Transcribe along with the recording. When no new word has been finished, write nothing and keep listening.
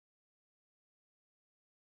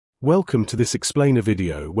Welcome to this explainer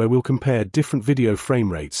video where we'll compare different video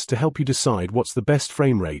frame rates to help you decide what's the best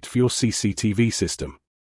frame rate for your CCTV system.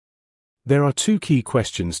 There are two key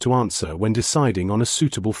questions to answer when deciding on a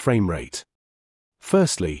suitable frame rate.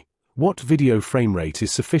 Firstly, what video frame rate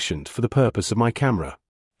is sufficient for the purpose of my camera?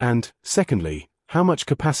 And, secondly, how much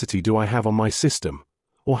capacity do I have on my system,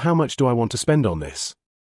 or how much do I want to spend on this?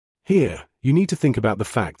 Here, you need to think about the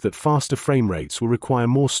fact that faster frame rates will require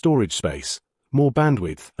more storage space, more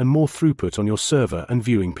bandwidth, and more throughput on your server and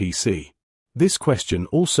viewing PC. This question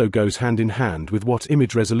also goes hand in hand with what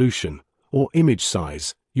image resolution, or image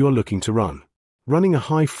size, you are looking to run. Running a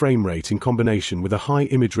high frame rate in combination with a high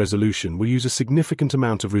image resolution will use a significant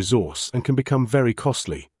amount of resource and can become very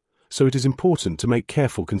costly, so it is important to make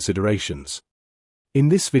careful considerations. In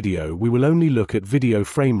this video we will only look at video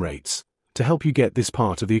frame rates, to help you get this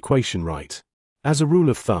part of the equation right. As a rule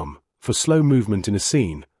of thumb, for slow movement in a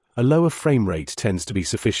scene, a lower frame rate tends to be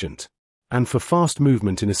sufficient. And for fast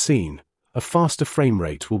movement in a scene, a faster frame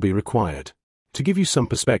rate will be required. To give you some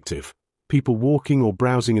perspective, people walking or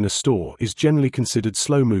browsing in a store is generally considered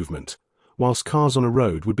slow movement, whilst cars on a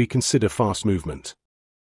road would be considered fast movement.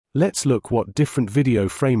 Let's look what different video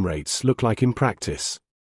frame rates look like in practice.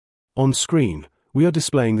 On screen, we are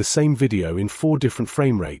displaying the same video in 4 different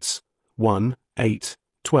frame rates: 1, 8,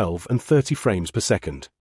 12 and 30 frames per second.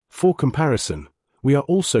 For comparison, we are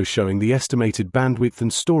also showing the estimated bandwidth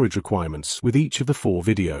and storage requirements with each of the 4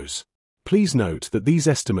 videos. Please note that these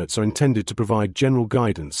estimates are intended to provide general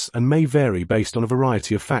guidance and may vary based on a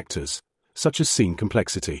variety of factors, such as scene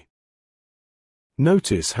complexity.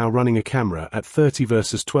 Notice how running a camera at 30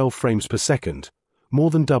 versus 12 frames per second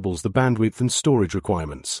more than doubles the bandwidth and storage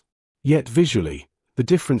requirements. Yet visually, the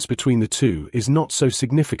difference between the two is not so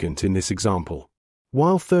significant in this example.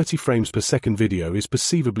 While 30 frames per second video is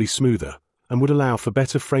perceivably smoother, and would allow for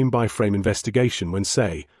better frame-by-frame investigation when,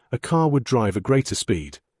 say, a car would drive at greater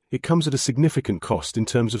speed, it comes at a significant cost in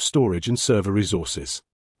terms of storage and server resources.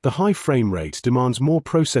 The high frame rate demands more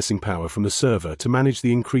processing power from the server to manage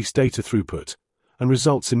the increased data throughput, and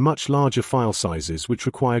results in much larger file sizes which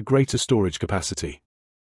require greater storage capacity.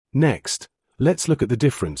 Next, let's look at the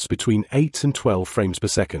difference between 8 and 12 frames per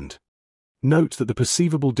second. Note that the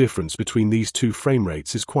perceivable difference between these two frame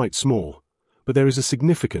rates is quite small, but there is a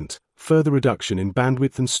significant, further reduction in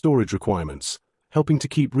bandwidth and storage requirements, helping to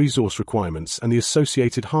keep resource requirements and the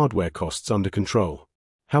associated hardware costs under control.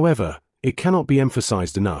 However, it cannot be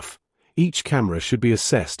emphasized enough, each camera should be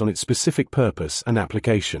assessed on its specific purpose and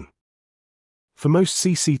application. For most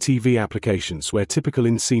CCTV applications where typical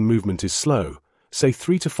in-scene movement is slow, say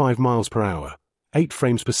 3 to 5 miles per hour, 8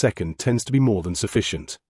 frames per second tends to be more than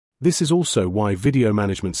sufficient. This is also why video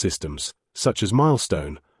management systems, such as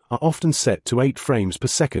Milestone, are often set to 8 frames per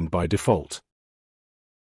second by default.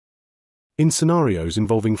 In scenarios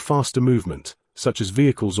involving faster movement, such as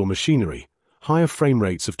vehicles or machinery, higher frame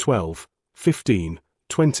rates of 12, 15,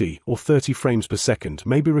 20 or 30 frames per second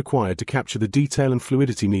may be required to capture the detail and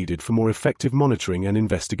fluidity needed for more effective monitoring and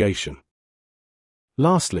investigation.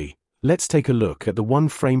 Lastly, let's take a look at the 1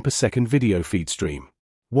 frame per second video feed stream.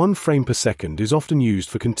 1 frame per second is often used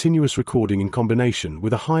for continuous recording in combination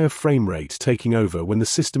with a higher frame rate taking over when the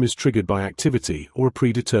system is triggered by activity or a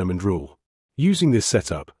predetermined rule. Using this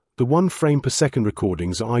setup, the 1 frame per second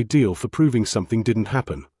recordings are ideal for proving something didn't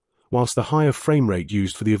happen, whilst the higher frame rate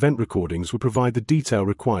used for the event recordings will provide the detail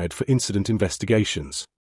required for incident investigations.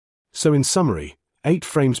 So in summary, 8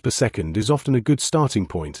 frames per second is often a good starting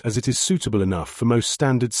point as it is suitable enough for most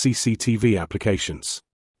standard CCTV applications.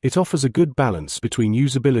 It offers a good balance between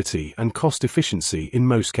usability and cost efficiency in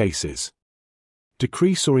most cases.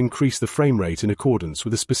 Decrease or increase the frame rate in accordance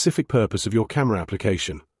with the specific purpose of your camera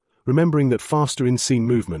application, remembering that faster in-scene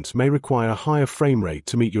movement may require a higher frame rate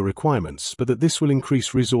to meet your requirements, but that this will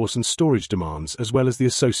increase resource and storage demands as well as the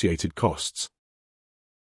associated costs.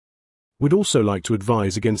 We'd also like to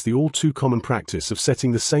advise against the all too common practice of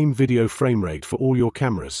setting the same video frame rate for all your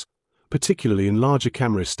cameras, particularly in larger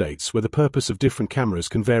camera estates where the purpose of different cameras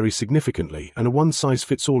can vary significantly and a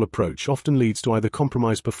one-size-fits-all approach often leads to either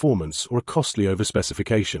compromised performance or a costly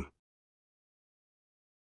overspecification.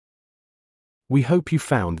 We hope you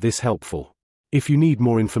found this helpful. If you need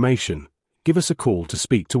more information, give us a call to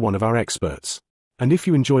speak to one of our experts. And if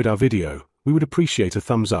you enjoyed our video, we would appreciate a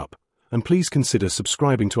thumbs up, and please consider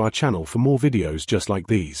subscribing to our channel for more videos just like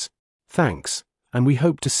these. Thanks, and we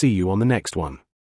hope to see you on the next one.